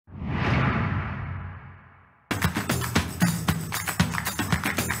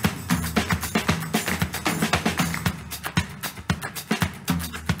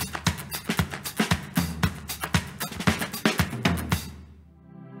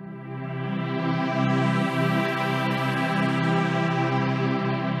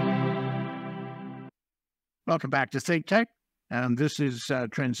Welcome back to ThinkTech. And this is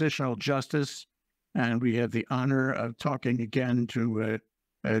Transitional Justice. And we have the honor of talking again to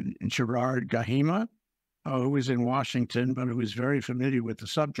Gerald Gahima, who is in Washington, but who is very familiar with the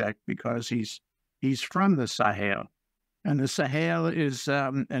subject because he's from the Sahel. And the Sahel is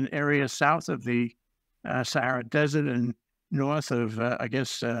an area south of the Sahara Desert and north of,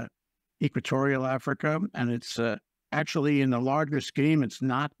 equatorial Africa. And it's actually, in the larger scheme, it's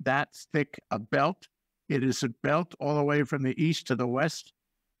not that thick a belt. It is a belt all the way from the east to the west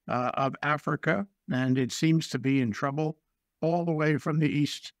of Africa. And it seems to be in trouble all the way from the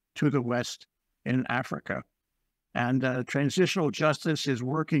east to the west in Africa. And transitional justice is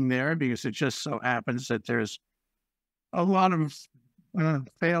working there because it just so happens that there's a lot of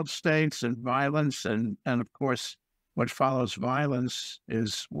failed states and violence. And of course, what follows violence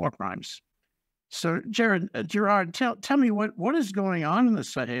is war crimes. So, Gerald, tell me what is going on in the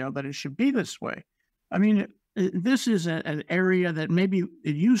Sahel that it should be this way? I mean, this is an area that maybe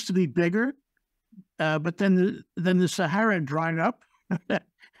it used to be bigger, but then the Sahara dried up,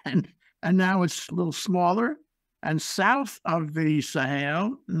 and now it's a little smaller. And south of the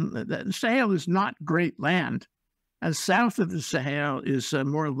Sahel is not great land, and south of the Sahel is a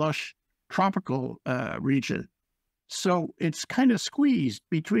more lush tropical region. So it's kind of squeezed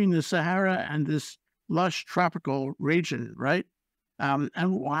between the Sahara and this lush tropical region, right? And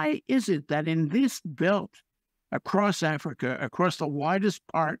why is it that in this belt across Africa, across the widest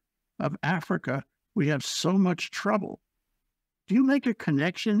part of Africa, we have so much trouble? Do you make a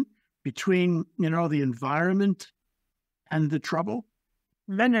connection between, the environment and the trouble?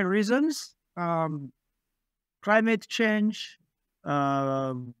 Many reasons. Climate change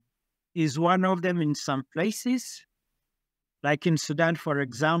is one of them in some places. Like in Sudan, for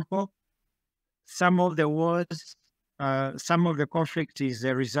example, some of the wars, some of the conflict is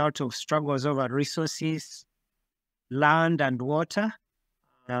a result of struggles over resources, land and water,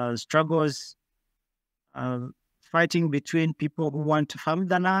 struggles fighting between people who want to farm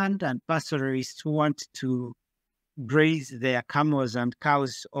the land and pastoralists who want to graze their camels and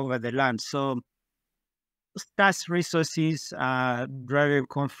cows over the land. So scarce resources are driving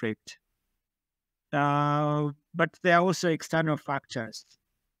conflict. But there are also external factors.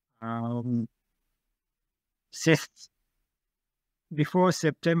 Before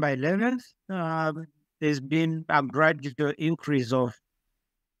September 11th, there's been a gradual increase of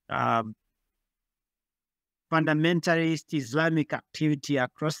fundamentalist Islamic activity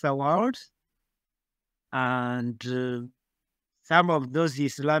across the world. And some of those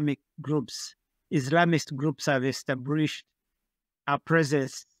Islamist groups have established a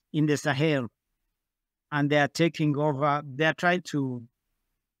presence in the Sahel. And they are taking over, they are trying to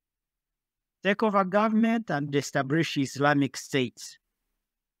take over government and establish Islamic states.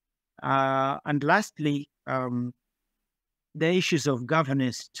 And lastly, the issues of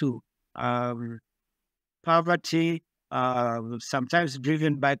governance too. Poverty, sometimes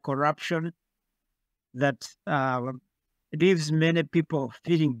driven by corruption, that leaves many people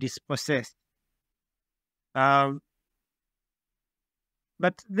feeling dispossessed. But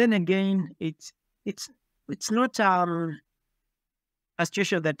then again, it's not a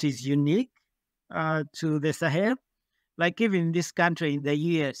situation that is unique to the Sahel. Like even in this country, in the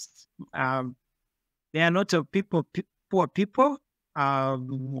US, there are a lot of poor people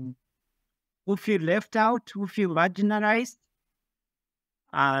who feel left out, who feel marginalized,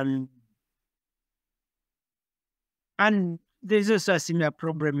 and there's also a similar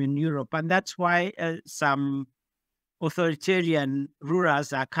problem in Europe, and that's why some authoritarian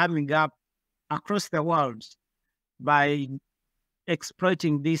rulers are coming up across the world by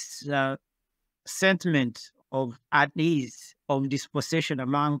exploiting this sentiment of unease, of dispossession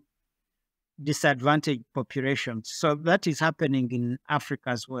among disadvantaged populations. So that is happening in Africa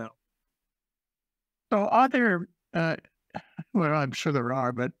as well. So are there, well, I'm sure there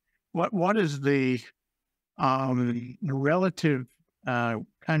are, but what is the relative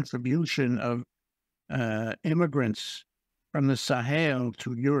contribution of immigrants from the Sahel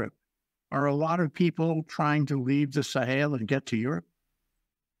to Europe? Are a lot of people trying to leave the Sahel and get to Europe?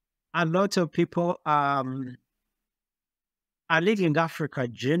 A lot of people are leaving Africa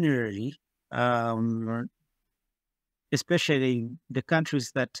generally, especially the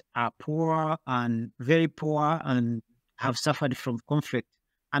countries that are poor and very poor and have suffered from conflict,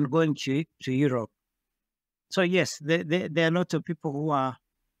 and going to Europe. So yes, there are a lot of people who are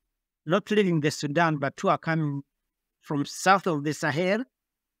not leaving the Sudan, but who are coming from south of the Sahel,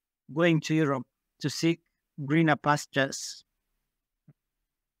 going to Europe to seek greener pastures.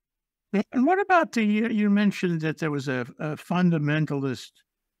 And what about you mentioned that there was a fundamentalist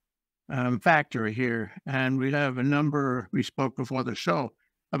factor here. And we have a number, we spoke before the show,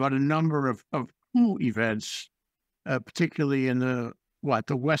 about a number of coup events, particularly in the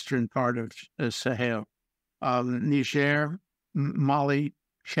western part of Sahel, Niger, Mali,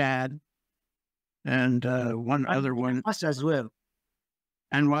 Chad, and one other one. Us as well.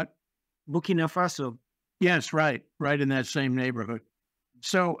 And what? Burkina Faso. Yes, right in that same neighborhood.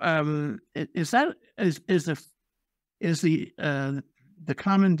 So is the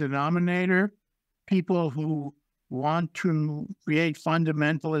common denominator people who want to create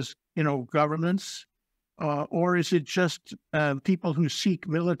fundamentalist, governments, or is it just people who seek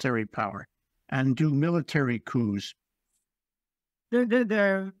military power and do military coups?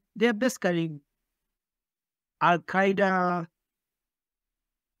 They're basically Al-Qaeda,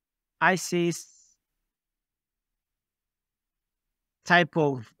 ISIS type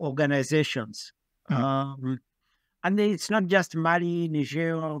of organizations. And it's not just Mali,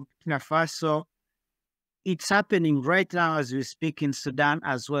 Niger, Burkina Faso. It's happening right now as we speak in Sudan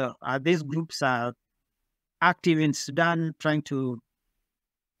as well. These groups are active in Sudan, trying to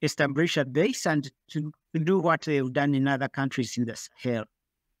establish a base and to do what they've done in other countries in the Sahel.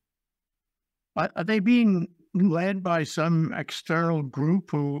 Are they being led by some external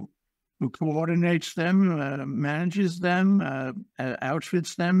group who coordinates them, manages them,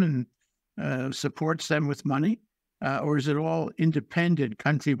 outfits them, and supports them with money? Or is it all independent,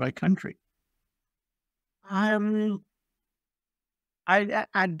 country by country? I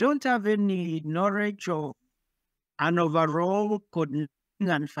don't have any knowledge of an overall coordinating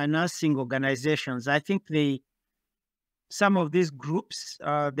and financing organizations. I think some of these groups,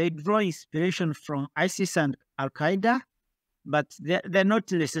 they draw inspiration from ISIS and Al-Qaeda, but they're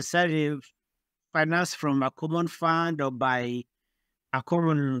not necessarily financed from a common fund or by a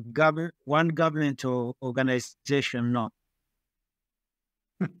common one government or organization, no.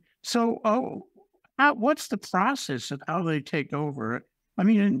 So, what's the process of how they take over? I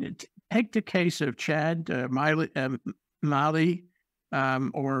mean, take the case of Chad, Mali,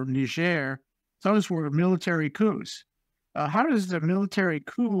 or Niger. Those were military coups. How does the military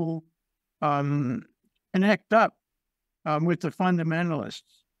coup connect up with the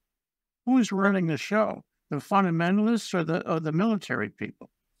fundamentalists? Who's running the show? The fundamentalists or the military people?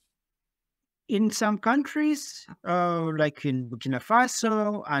 In some countries, like in Burkina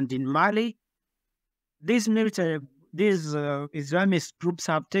Faso and in Mali, these Islamist groups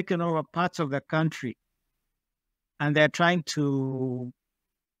have taken over parts of the country, and they're trying to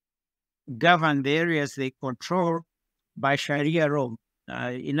govern the areas they control by Sharia law.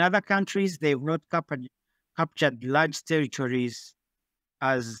 In other countries, they've not captured large territories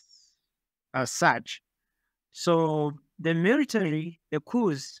as such. So the military, the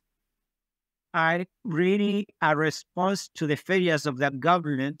coups, are really a response to the failures of the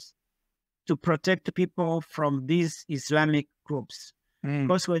government to protect people from these Islamic groups.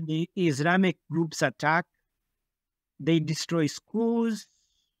 Because when the Islamic groups attack, they destroy schools,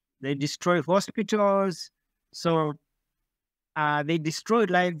 they destroy hospitals, so they destroy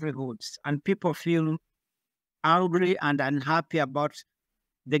livelihoods, and people feel angry and unhappy about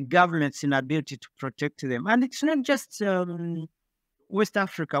the government's inability to protect them. And it's not just West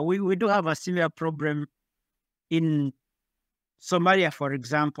Africa. We do have a similar problem in Somalia, for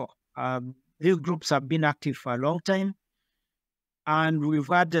example. These groups have been active for a long time. And we've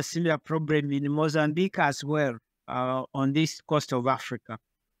had a similar problem in Mozambique as well, on this coast of Africa.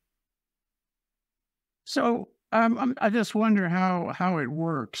 So I just wonder how it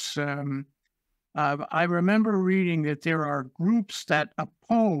works. I remember reading that there are groups that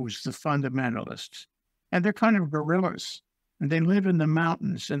oppose the fundamentalists, and they're kind of guerrillas, and they live in the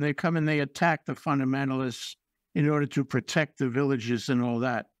mountains, and they come and they attack the fundamentalists in order to protect the villages and all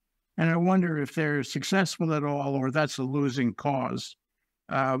that. And I wonder if they're successful at all, or that's a losing cause.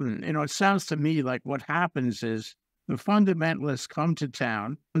 It sounds to me like what happens is the fundamentalists come to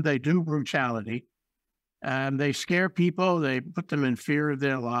town, they do brutality, they scare people, they put them in fear of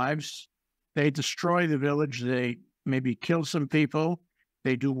their lives. They destroy the village. They maybe kill some people.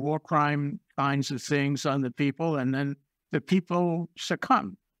 They do war crime kinds of things on the people, and then the people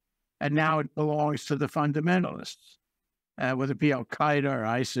succumb. And now it belongs to the fundamentalists, whether it be Al-Qaeda or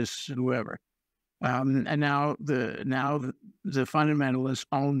ISIS, whoever. And now the fundamentalists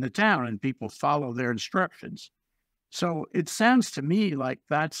own the town, and people follow their instructions. So it sounds to me like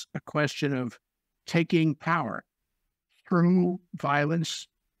that's a question of taking power through violence,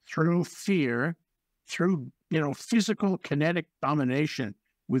 through fear, through physical kinetic domination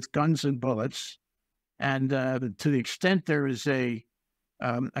with guns and bullets, and to the extent there is a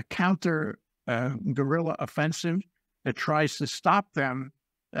counter guerrilla offensive that tries to stop them,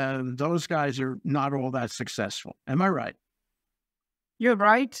 those guys are not all that successful. Am I right? You're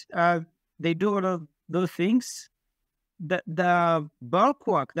right. They do all of those things. The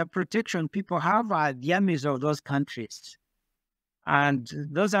bulwark, the protection people have are the armies of those countries. And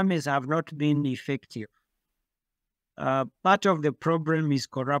those armies have not been effective. Part of the problem is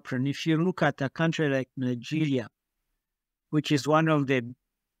corruption. If you look at a country like Nigeria, which is one of the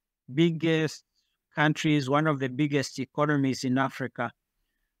biggest countries, one of the biggest economies in Africa,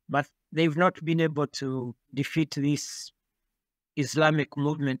 but they've not been able to defeat this Islamic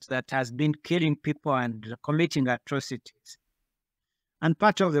movement that has been killing people and committing atrocities. And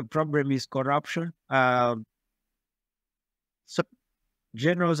part of the problem is corruption. So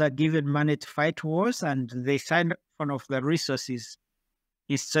generals are given money to fight wars, and they sign one of the resources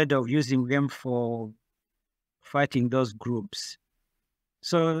instead of using them for fighting those groups.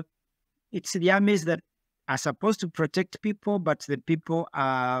 So it's the armies that are supposed to protect people, but the people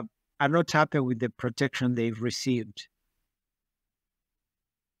are not happy with the protection they've received.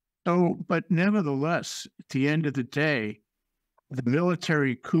 So, but nevertheless, at the end of the day, the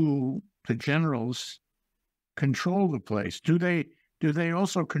military coup, the generals control the place. Do they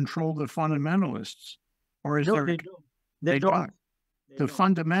also control the fundamentalists? Or is there... They don't. The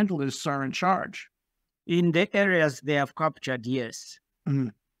fundamentalists are in charge. In the areas they have captured, yes.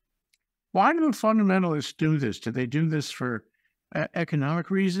 Mm. Why do the fundamentalists do this? Do they do this for economic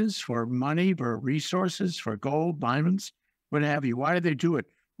reasons, for money, for resources, for gold, diamonds, what have you? Why do they do it?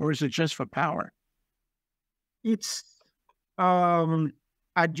 Or is it just for power? It's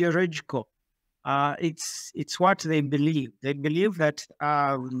ideological. It's what they believe. They believe that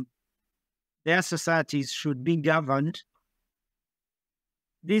their societies should be governed.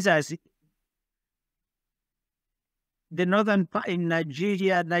 These are the northern part in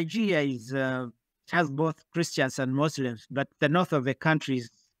Nigeria. Nigeria is has both Christians and Muslims, but the north of the country is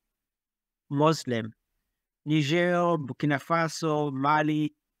Muslim. Niger, Burkina Faso,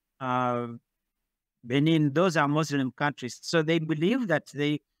 Mali, Benin, those are Muslim countries. So they believe that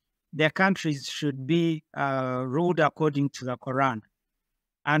their countries should be ruled according to the Quran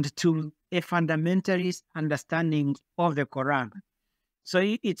and to a fundamentalist understanding of the Quran. So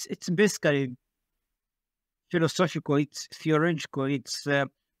it's basically philosophical, it's theological, it's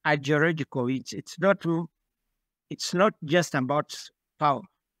ideological. It's not just about power.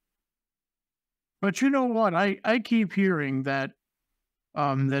 But you know what? I keep hearing that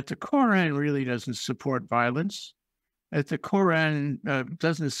that the Quran really doesn't support violence, that the Quran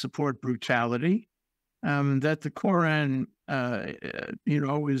doesn't support brutality, that the Quran,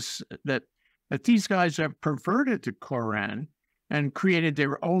 is that these guys have perverted the Quran and created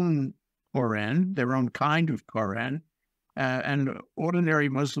their own Quran, their own kind of Quran, and ordinary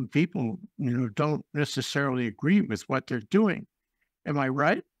Muslim people, don't necessarily agree with what they're doing. Am I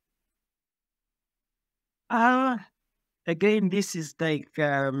right? Again, this is like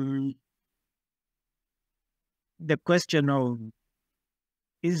the question of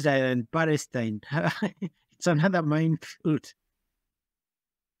Israel and Palestine. It's another minefield.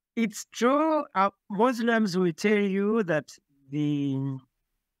 It's true. Muslims will tell you that the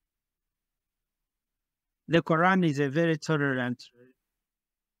Quran is a very tolerant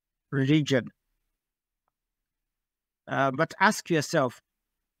religion. But ask yourself,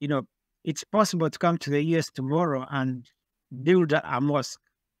 it's possible to come to the US tomorrow and build a mosque.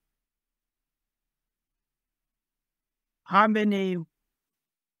 How many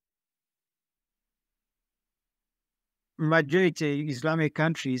majority Islamic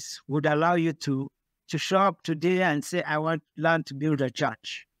countries would allow you to show up today and say, I want land to build a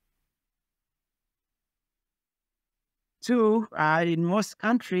church? Two, in most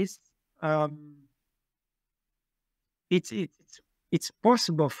countries, it's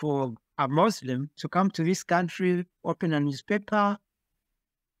possible for a Muslim to come to this country, open a newspaper,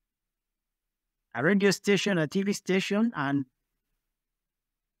 a radio station, a TV station, and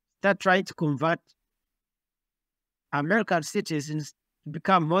start trying to convert American citizens to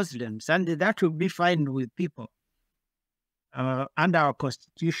become Muslims, and that will be fine with people under our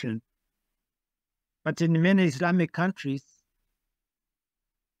constitution. But in many Islamic countries,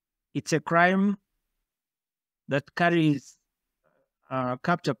 it's a crime that carries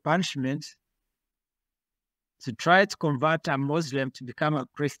capital punishment to try to convert a Muslim to become a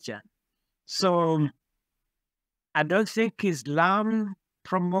Christian. So I don't think Islam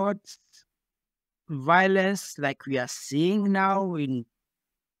promotes violence like we are seeing now,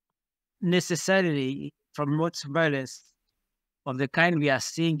 necessarily promotes violence of the kind we are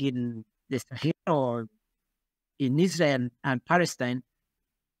seeing in the Sahel or in Israel and Palestine.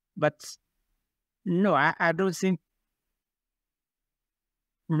 But no, I don't think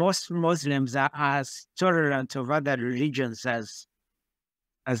most Muslims are as tolerant of other religions as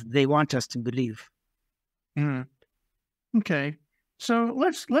they want us to believe. Mm. Okay, so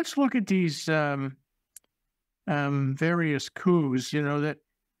let's look at these various coups. You know that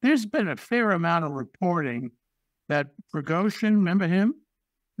there's been a fair amount of reporting that Prigozhin, remember him,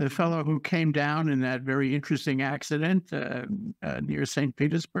 the fellow who came down in that very interesting accident near St.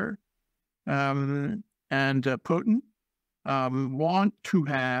 Petersburg, and Putin want to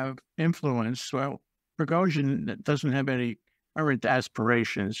have influence. Well, Prigozhin doesn't have any current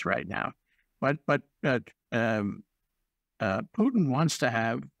aspirations right now, but Putin wants to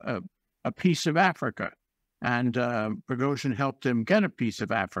have a piece of Africa, and Prigozhin helped him get a piece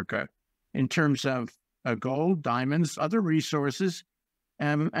of Africa in terms of gold, diamonds, other resources,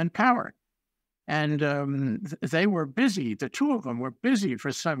 and power. And they were busy. The two of them were busy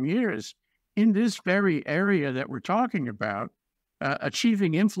for some years in this very area that we're talking about,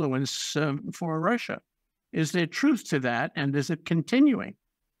 achieving influence for Russia. Is there truth to that, and is it continuing?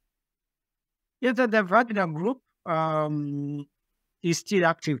 Yeah, the Wagner Group is still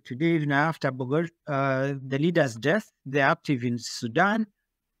active today, even after the leader's death. They're active in Sudan,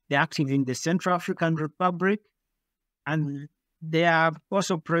 they're active in the Central African Republic, and they are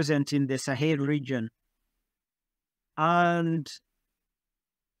also present in the Sahel region. And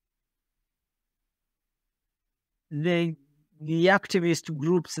the activist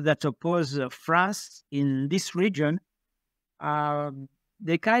groups that oppose France in this region,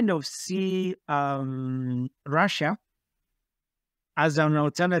 they kind of see Russia as an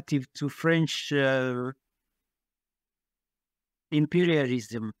alternative to French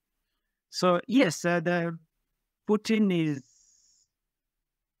imperialism. So yes, the Putin is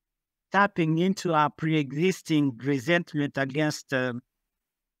tapping into our pre-existing resentment against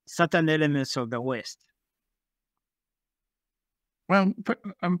certain elements of the West. Well,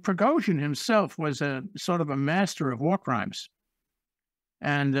 Prigozhin himself was a sort of a master of war crimes.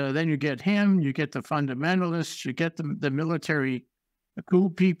 And then you get him, you get the fundamentalists, you get the military coup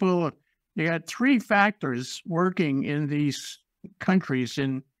people. You got three factors working in these countries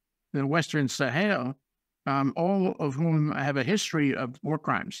in the Western Sahel, all of whom have a history of war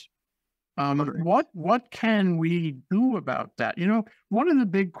crimes. What can we do about that? You know, one of the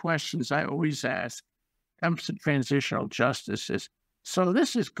big questions I always ask comes to transitional justice is, so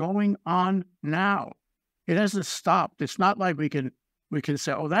this is going on now. It hasn't stopped. It's not like we can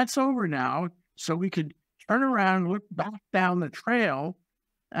say, oh, that's over now. So we could turn around, look back down the trail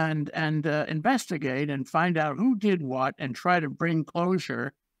and investigate and find out who did what and try to bring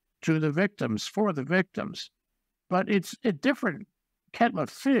closure to the victims, for the victims. But it's a different kettle of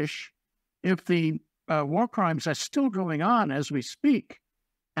fish if the war crimes are still going on as we speak.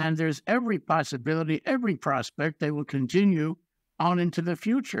 And there's every possibility, every prospect they will continue on into the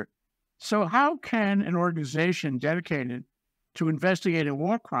future. So how can an organization dedicated to investigating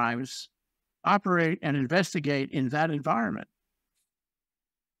war crimes operate and investigate in that environment?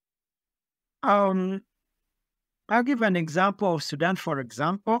 I'll give an example of Sudan, for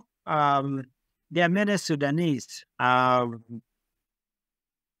example. There are many Sudanese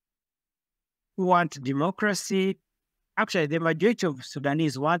who want democracy. Actually, the majority of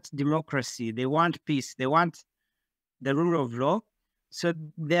Sudanese want democracy. They want peace. They want the rule of law. So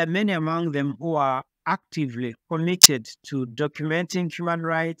there are many among them who are actively committed to documenting human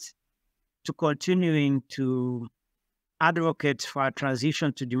rights, to continuing to advocate for a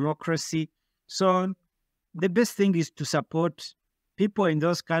transition to democracy. So the best thing is to support people in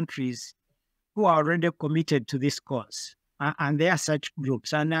those countries who are already committed to this cause. And there are such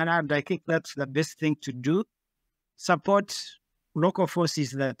groups. And I think that's the best thing to do. Support local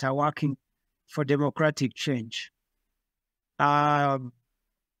forces that are working for democratic change.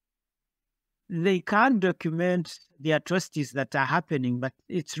 They can document the atrocities that are happening, but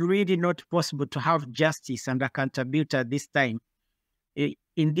it's really not possible to have justice and accountability at this time.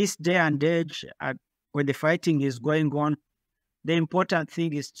 In this day and age, when the fighting is going on, the important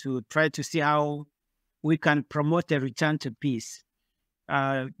thing is to try to see how we can promote a return to peace.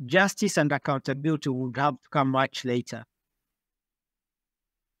 Justice and accountability would have to come much later.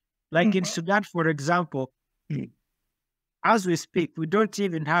 Like in Sudan, for example, as we speak, we don't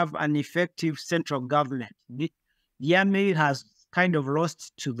even have an effective central government. The army has kind of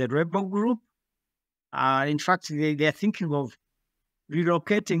lost to the rebel group. In fact, they're thinking of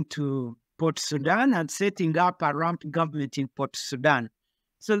relocating to Port Sudan and setting up a ramped government in Port Sudan.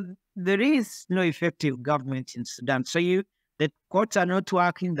 So there is no effective government in Sudan. So the courts are not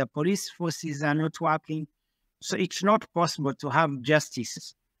working, the police forces are not working. So it's not possible to have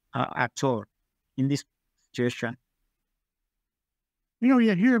justice at all in this situation. You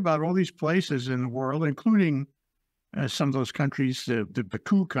hear about all these places in the world, including some of those countries, the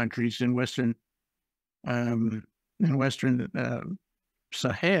coup countries in Western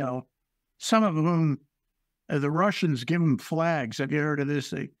Sahel, some of whom the Russians give them flags. Have you heard of this?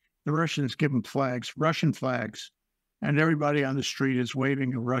 The Russians give them flags, Russian flags, and everybody on the street is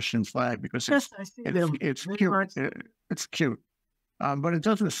waving a Russian flag because it's cute. It's cute, but it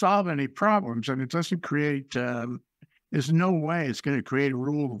doesn't solve any problems, and it doesn't create. There's no way it's going to create a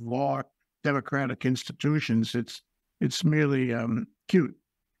rule of law, democratic institutions. It's merely cute.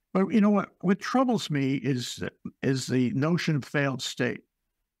 But you know what troubles me is the notion of failed state,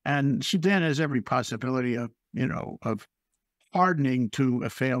 and Sudan has every possibility of hardening to a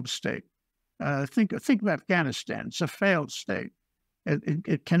failed state. Think of Afghanistan. It's a failed state.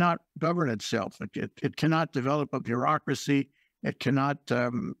 It cannot govern itself. It cannot develop a bureaucracy. It cannot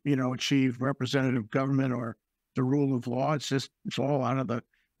achieve representative government or the rule of law. It's all out of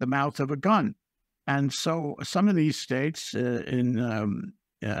the mouth of a gun. And so some of these states in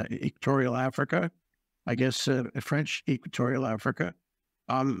Equatorial Africa, I guess French Equatorial Africa,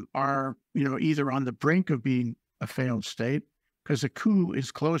 are either on the brink of being a failed state, because a coup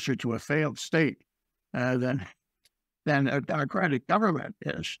is closer to a failed state than a democratic government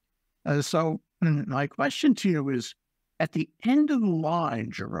is. So my question to you is, at the end of the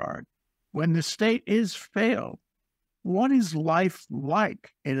line, Gerard, when the state is failed, what is life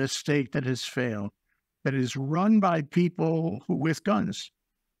like in a state that has failed, that is run by people with guns?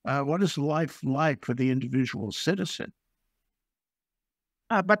 What is life like for the individual citizen?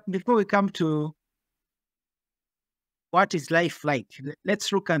 But before we come to what is life like,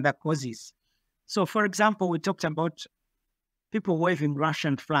 let's look at the causes. So, for example, we talked about people waving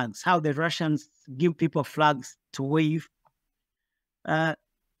Russian flags, how the Russians give people flags to wave.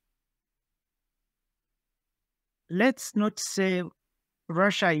 Let's not say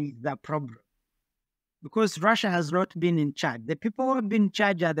Russia is the problem, because Russia has not been in charge. The people who have been in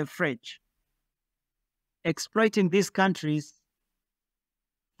charge are the French, exploiting these countries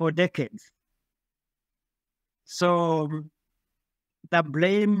for decades. So the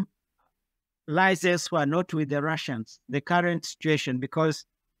blame lies elsewhere, not with the Russians, the current situation, because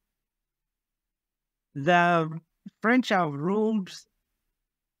the French have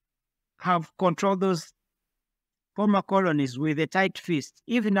controlled those former colonies with a tight fist,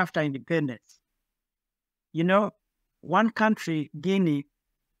 even after independence. One country, Guinea,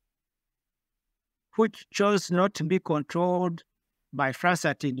 which chose not to be controlled by France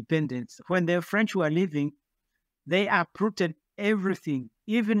at independence, when the French were leaving, they uprooted everything,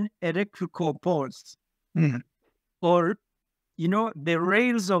 even electrical poles, or, the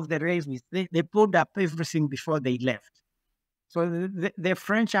rails of the railways. They pulled up everything before they left. So the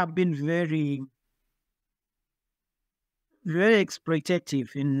French have been very, very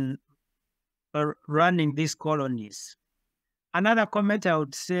exploitative in running these colonies. Another comment I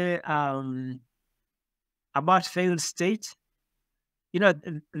would say about failed states,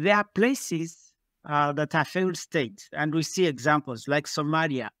 there are places that are failed states, and we see examples like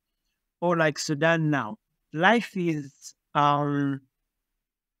Somalia or like Sudan now. Life is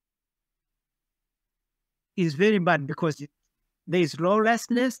very bad because there is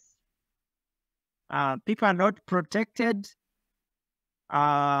lawlessness. People are not protected.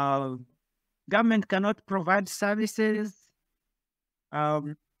 Government cannot provide services.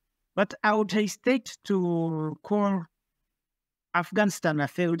 But I would hesitate to call Afghanistan a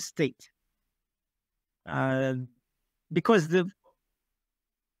failed state. Because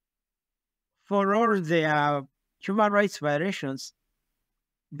for all their human rights violations,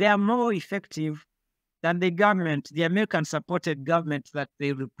 they are more effective than the government, the American-supported government that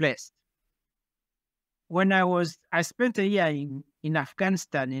they replaced. When I spent a year in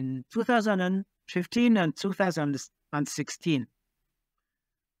Afghanistan in 2015 and 2016.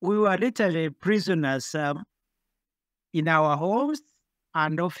 We were literally prisoners in our homes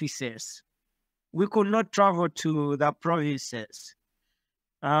and offices. We could not travel to the provinces.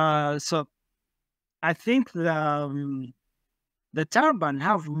 So I think the Taliban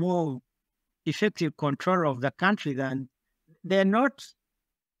have more effective control of the country than they're not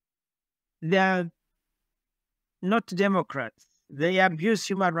Democrats. They abuse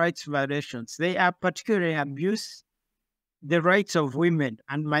human rights violations. They are particularly abuse the rights of women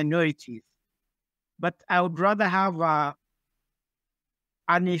and minorities. But I would rather have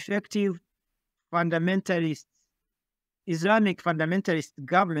an effective fundamentalist, Islamic fundamentalist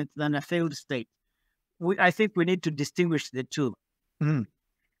government than a failed state. I think we need to distinguish the two.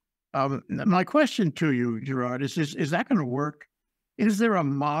 My question to you, Gerard, is that going to work? Is there a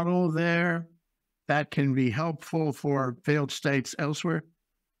model there that can be helpful for failed states elsewhere?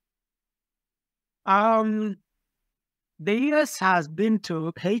 The US has been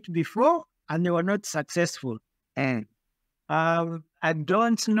to Haiti before, and they were not successful. And I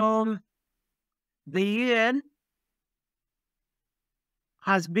don't know. The UN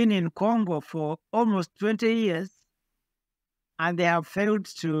has been in Congo for almost 20 years, and they have failed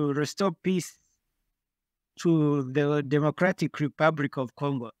to restore peace to the Democratic Republic of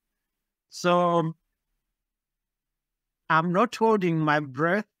Congo. So I'm not holding my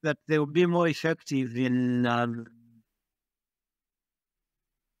breath that they will be more effective in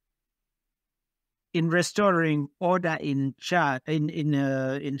restoring order in Chad,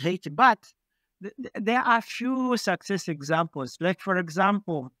 in Haiti. But there are a few success examples. Like, for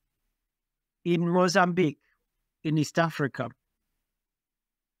example, in Mozambique, in East Africa,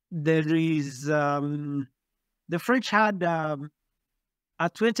 there is the French had a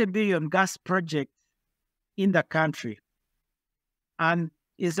 20 billion gas project in the country, and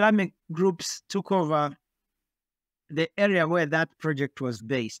Islamic groups took over the area where that project was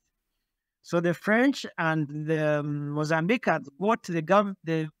based. So the French and the Mozambicans bought the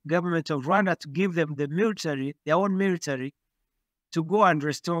government of Rwanda to give them the military, their own military, to go and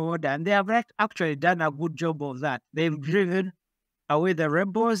restore order. And they have actually done a good job of that. They've driven away the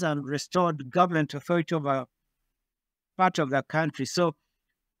rebels and restored government authority over part of the country. So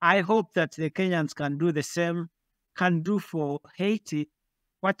I hope that the Kenyans can do the same, can do for Haiti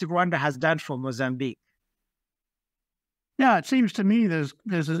what Rwanda has done for Mozambique. Yeah, it seems to me there's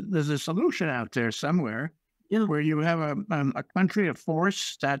a solution out there somewhere where you have a country of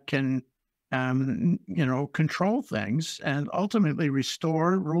force that can, control things and ultimately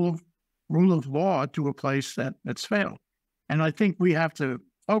restore rule of law to a place that's failed. And I think we have to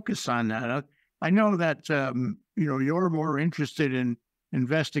focus on that. I know that you're more interested in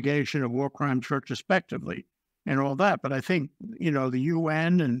investigation of war crimes retrospectively and all that, but I think the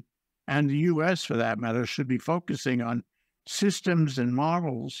UN and the U.S. for that matter should be focusing on systems and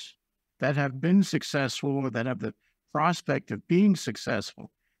models that have been successful or that have the prospect of being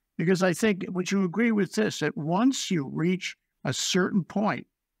successful. Because I think, would you agree with this, that once you reach a certain point,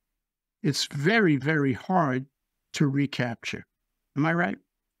 it's very, very hard to recapture. Am I right?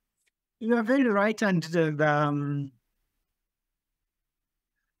 You are very right. And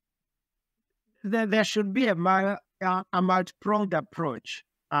there should be a multi-pronged approach.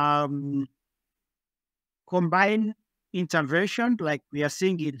 Combine intervention like we are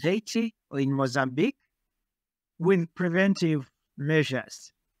seeing in Haiti or in Mozambique with preventive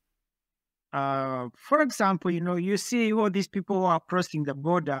measures. For example, you see all these people who are crossing the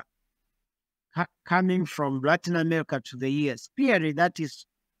border coming from Latin America to the US. Clearly, that is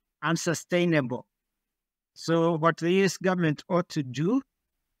unsustainable. So what the US government ought to do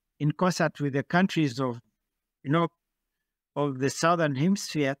in concert with the countries of the Southern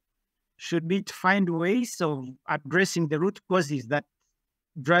Hemisphere should be to find ways of addressing the root causes that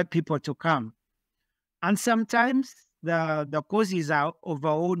drive people to come. And sometimes the causes are of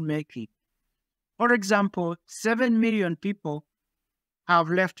our own making. For example, 7 million people have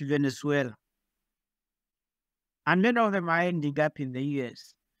left Venezuela. And many of them are ending up in the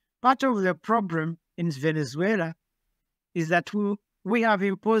US. Part of the problem in Venezuela is that we have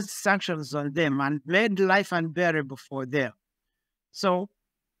imposed sanctions on them and made life unbearable for them. So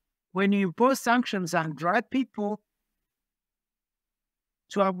when you impose sanctions and drive people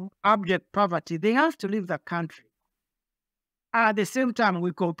to abject poverty, they have to leave the country. At the same time,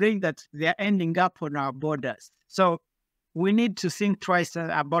 we complain that they're ending up on our borders. So we need to think twice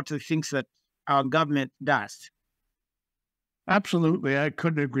about the things that our government does. Absolutely. I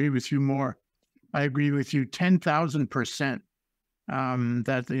couldn't agree with you more. I agree with you 10,000%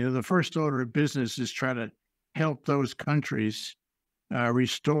 that the first order of business is try to help those countries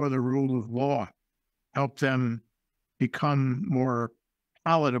restore the rule of law, help them become more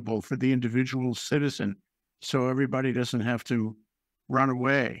palatable for the individual citizen, so everybody doesn't have to run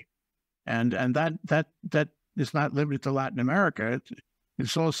away. And that is not limited to Latin America.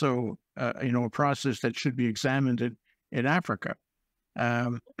 It's also a process that should be examined in Africa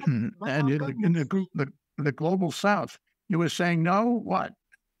and in the global South. You were saying no, what?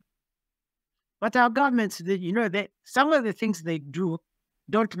 But our governments, some of the things they do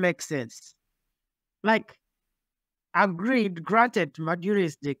don't make sense. Like, granted, Maduro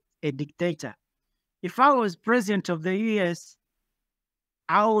is a dictator. If I was president of the US,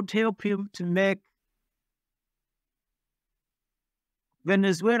 I would help him to make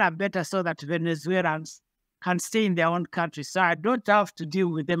Venezuela better so that Venezuelans can stay in their own country. So I don't have to deal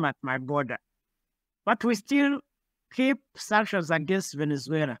with them at my border. But we still keep sanctions against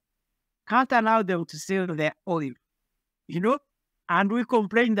Venezuela. can't allow them to sell their oil, and we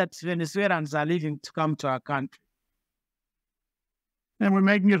complain that Venezuelans are leaving to come to our country. And we're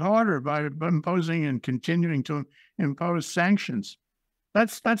making it harder by imposing and continuing to impose sanctions.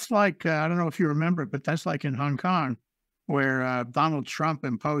 That's like, I don't know if you remember, but that's like in Hong Kong, where Donald Trump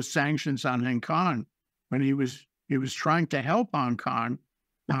imposed sanctions on Hong Kong when he was trying to help Hong Kong,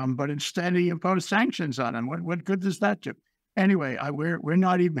 but instead he imposed sanctions on him. What good does that do? Anyway, we're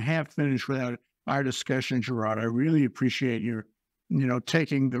not even half finished without our discussion, Gerard. I really appreciate your,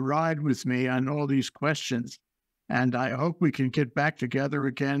 taking the ride with me on all these questions. And I hope we can get back together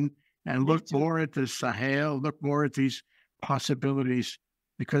again and look more at the Sahel, look more at these possibilities,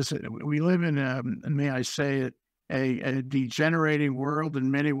 because we live in, may I say, a degenerating world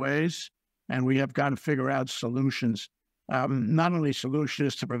in many ways, and we have got to figure out solutions, not only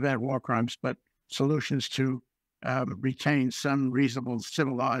solutions to prevent war crimes, but solutions to retain some reasonable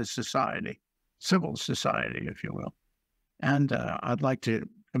civilized society, civil society, if you will. And I'd like to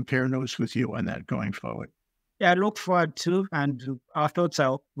compare notes with you on that going forward. Yeah, I look forward to, and our thoughts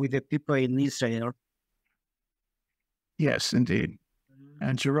are with the people in Israel. Yes, indeed.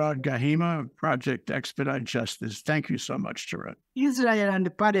 And Gerald Gahima, Project Expedite Justice. Thank you so much, Gerald. Israel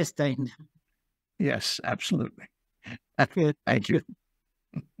and Palestine. Yes, absolutely. Okay. Thank you.